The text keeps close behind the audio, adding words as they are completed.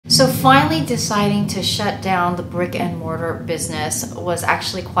So finally deciding to shut down the brick and mortar business was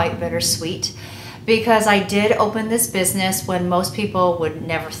actually quite bittersweet, because I did open this business when most people would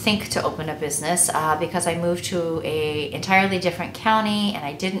never think to open a business, because I moved to an entirely different county and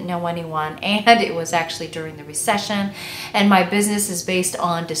I didn't know anyone, and it was actually during the recession, and my business is based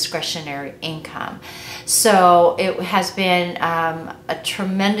on discretionary income. So it has been a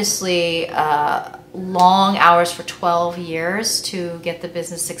tremendously long hours for 12 years to get the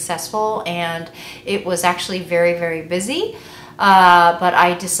business successful, and it was actually very, very busy. But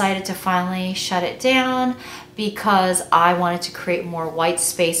I decided to finally shut it down because I wanted to create more white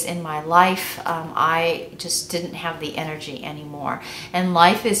space in my life. I just didn't have the energy anymore. And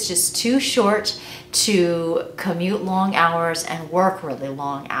life is just too short to commute long hours and work really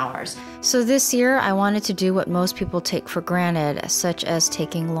long hours. So this year I wanted to do what most people take for granted, such as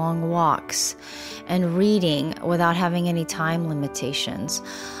taking long walks and reading without having any time limitations.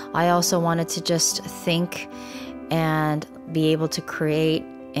 I also wanted to just think and be able to create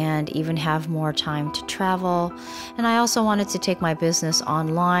and even have more time to travel. And I also wanted to take my business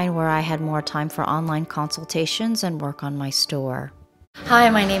online, where I had more time for online consultations and work on my store. Hi,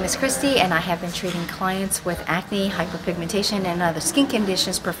 my name is Christy, and I have been treating clients with acne, hyperpigmentation, and other skin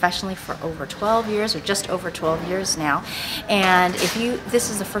conditions professionally for over 12 years, or just over 12 years now. And if this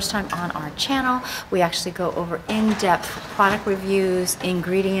is the first time on our channel, we actually go over in-depth product reviews,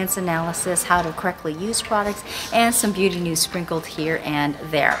 ingredients analysis, how to correctly use products, and some beauty news sprinkled here and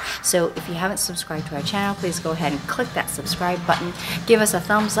there. So if you haven't subscribed to our channel, please go ahead and click that subscribe button. Give us a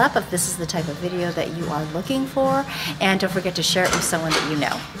thumbs up if this is the type of video that you are looking for, and don't forget to share it with someone that you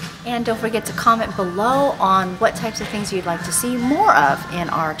know. And don't forget to comment below on what types of things you'd like to see more of in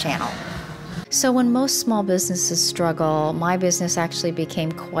our channel. So when most small businesses struggle, my business actually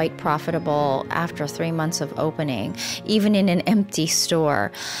became quite profitable after 3 months of opening, even in an empty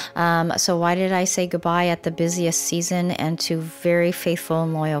store. So why did I say goodbye at the busiest season and to very faithful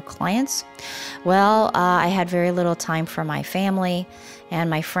and loyal clients? Well, I had very little time for my family and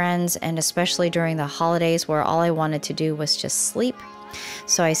my friends, and especially during the holidays where all I wanted to do was just sleep.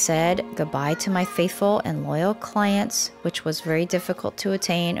 So I said goodbye to my faithful and loyal clients, which was very difficult to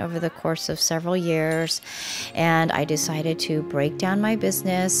attain over the course of several years. And I decided to break down my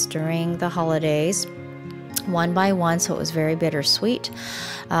business during the holidays, one by one, so it was very bittersweet.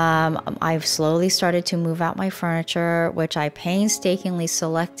 I've slowly started to move out my furniture, which I painstakingly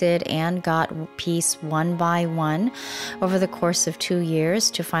selected and got piece one by one over the course of 2 years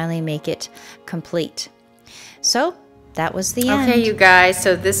to finally make it complete. So that was the end. Okay, you guys,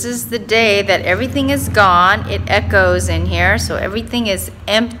 so this is the day that everything is gone. It echoes in here, so everything is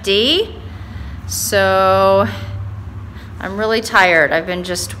empty. So I'm really tired. I've been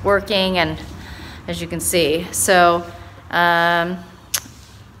just working, and as you can see, so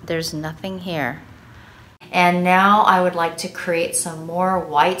there's nothing here. And now I would like to create some more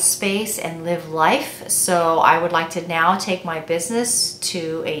white space and live life. So I would like to now take my business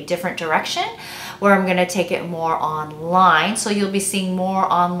to a different direction, where I'm going to take it more online. So you'll be seeing more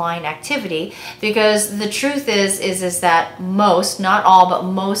online activity, because the truth is that most, not all, but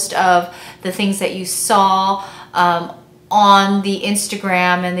most of the things that you saw on the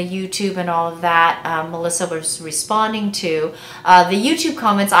Instagram and the YouTube and all of that, Melissa was responding to. The YouTube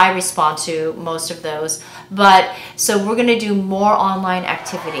comments, I respond to most of those. But so we're going to do more online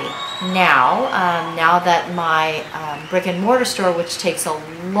activity now. Now that my brick and mortar store, which takes a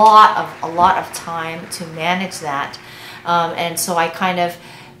lot of time to manage that, and so I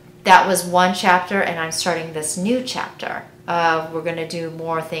that was one chapter, and I'm starting this new chapter. We're going to do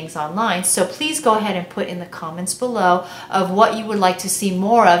more things online. So please go ahead and put in the comments below of what you would like to see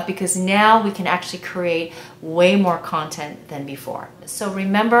more of, because now we can actually create way more content than before. So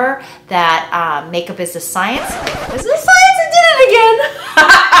remember that makeup is a science. Is it a science? I did it again!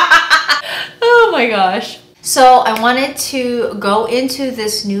 Oh my gosh. So I wanted to go into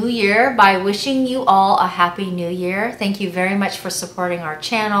this new year by wishing you all a happy new year. Thank you very much for supporting our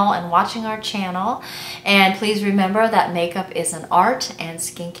channel and watching our channel. And please remember that makeup is an art and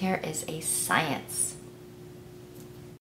skincare is a science.